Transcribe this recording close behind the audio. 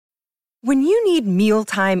When you need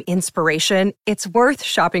mealtime inspiration, it's worth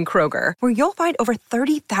shopping Kroger, where you'll find over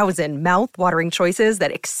 30,000 mouth-watering choices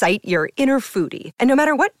that excite your inner foodie. And no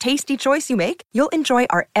matter what tasty choice you make, you'll enjoy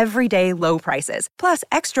our everyday low prices, plus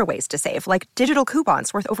extra ways to save, like digital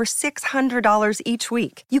coupons worth over $600 each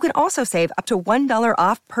week. You can also save up to $1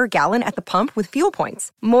 off per gallon at the pump with fuel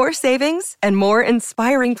points. More savings and more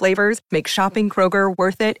inspiring flavors make shopping Kroger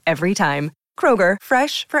worth it every time. Kroger,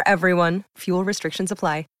 fresh for everyone. Fuel restrictions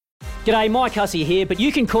apply. G'day, Mike Hussey here, but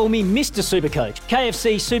you can call me Mr. Supercoach.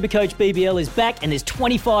 KFC Supercoach BBL is back and there's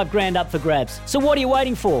 25 grand up for grabs. So what are you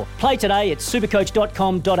waiting for? Play today at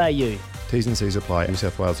supercoach.com.au. T's and C's apply. New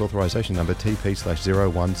South Wales authorisation number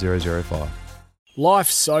TP/01005.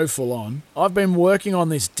 Life's so full on. I've been working on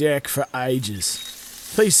this deck for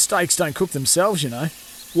ages. These steaks don't cook themselves, you know.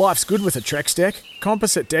 Life's good with a Trex deck.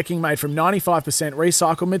 Composite decking made from 95%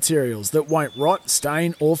 recycled materials that won't rot,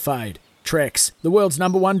 stain or fade. Trex, the world's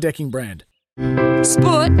 #1 decking brand.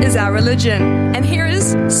 Sport is our religion. And here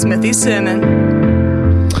is Smithy's sermon.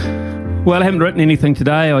 Well, I haven't written anything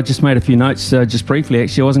today. I just made a few notes just briefly.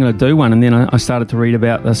 Actually, I wasn't going to do one. And then I started to read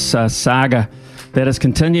about this saga that is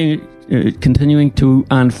continuing to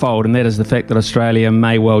unfold. And that is the fact that Australia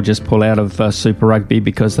may well just pull out of Super Rugby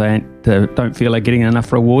because they don't feel they're getting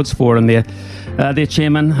enough rewards for it. And their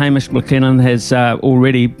chairman, Hamish McLennan, has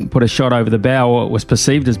already put a shot over the bow, or it was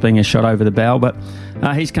perceived as being a shot over the bow, but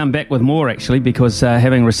he's come back with more actually, because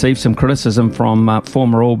having received some criticism from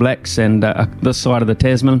former All Blacks and this side of the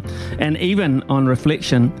Tasman, and even on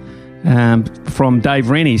reflection from Dave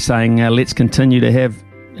Rennie saying let's continue to have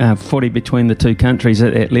footy between the two countries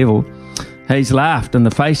at that level. He's laughed in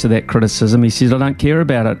the face of that criticism. He says, I don't care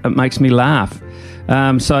about it. It makes me laugh.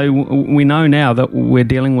 So we know now that we're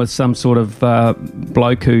dealing with some sort of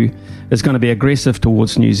bloke who is going to be aggressive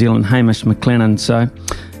towards New Zealand, Hamish McLennan.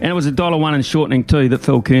 And it was $1 in shortening too that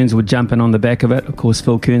Phil Kearns would jump in on the back of it. Of course,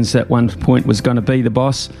 Phil Kearns at one point was going to be the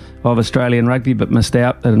boss of Australian rugby, but missed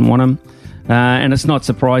out. They didn't want him. And it's not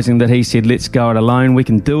surprising that he said, let's go it alone. We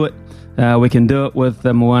can do it. We can do it with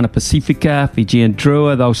Moana Pacifica, Fijian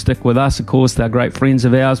Drua. They'll stick with us, of course. They're great friends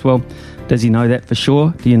of ours. Well, does he know that for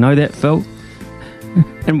sure? Do you know that, Phil?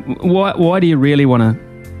 And why do you really want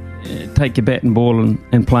to take your bat and ball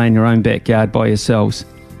and play in your own backyard by yourselves?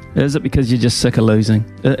 Is it because you're just sick of losing?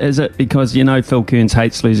 Is it because you know Phil Kearns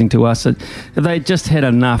hates losing to us? Have they just had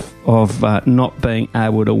enough of not being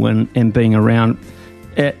able to win and being around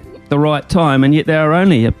at the right time, and yet they are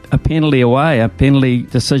only a penalty away, a penalty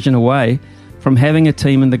decision away from having a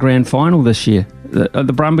team in the grand final this year?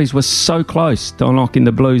 The Brumbies were so close to knocking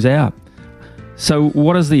the Blues out. So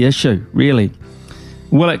what is the issue, really?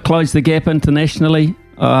 Will it close the gap internationally?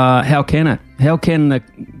 How can it? How can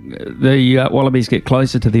the Wallabies get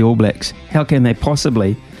closer to the All Blacks? How can they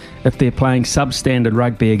possibly, if they're playing substandard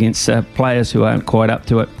rugby against players who aren't quite up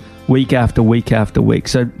to it, week after week after week?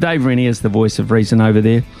 So Dave Rennie is the voice of reason over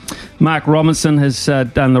there. Mark Robinson has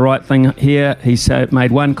done the right thing here. He's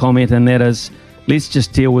made one comment, and that is, let's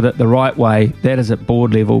just deal with it the right way. That is at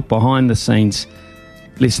board level, behind the scenes.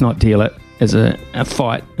 Let's not deal it as a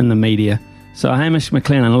fight in the media. So Hamish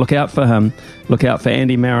McLennan, look out for him, look out for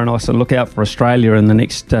Andy Marinos, and look out for Australia in the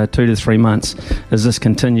next 2 to 3 months as this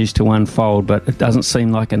continues to unfold. But it doesn't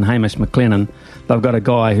seem like in Hamish McLennan they've got a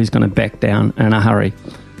guy who's going to back down in a hurry.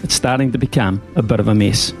 It's starting to become a bit of a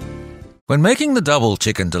mess. When making the double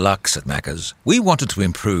chicken deluxe at Macca's, we wanted to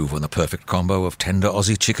improve on the perfect combo of tender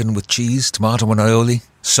Aussie chicken with cheese, tomato and aioli.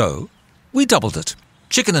 So we doubled it.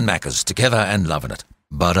 Chicken and Macca's, together and loving it.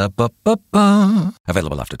 Ba-da-ba-ba-ba.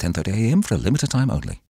 Available after 10:30 a.m. for a limited time only.